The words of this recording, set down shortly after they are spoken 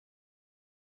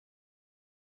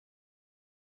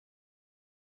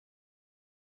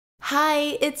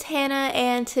Hi, it's Hannah,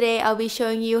 and today I'll be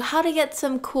showing you how to get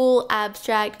some cool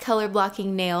abstract color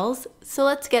blocking nails. So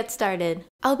let's get started.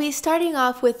 I'll be starting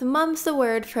off with Mum's the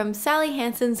Word from Sally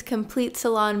Hansen's Complete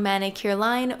Salon Manicure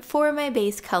line for my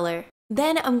base color.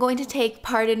 Then I'm going to take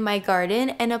Pardon My Garden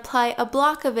and apply a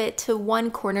block of it to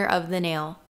one corner of the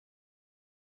nail.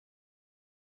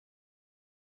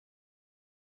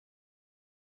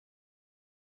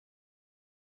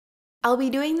 I'll be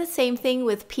doing the same thing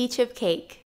with Peach of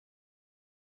Cake.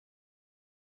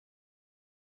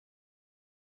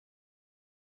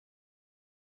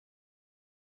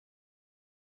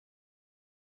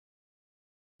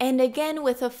 And again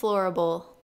with a Florable.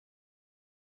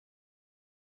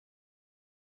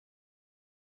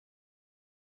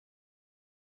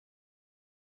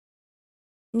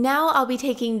 Now I'll be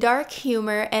taking Dark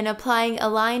Humor and applying a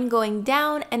line going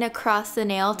down and across the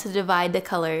nail to divide the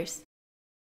colors.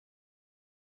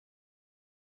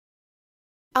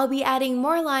 I'll be adding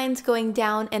more lines going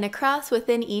down and across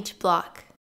within each block.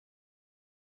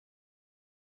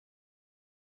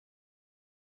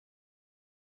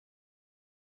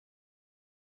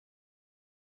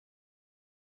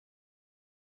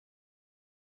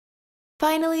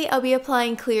 Finally, I'll be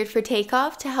applying Cleared for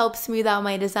Takeoff to help smooth out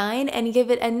my design and give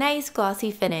it a nice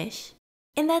glossy finish.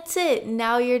 And that's it,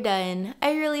 now you're done.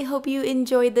 I really hope you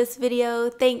enjoyed this video.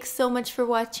 Thanks so much for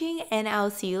watching, and I'll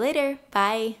see you later.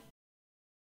 Bye!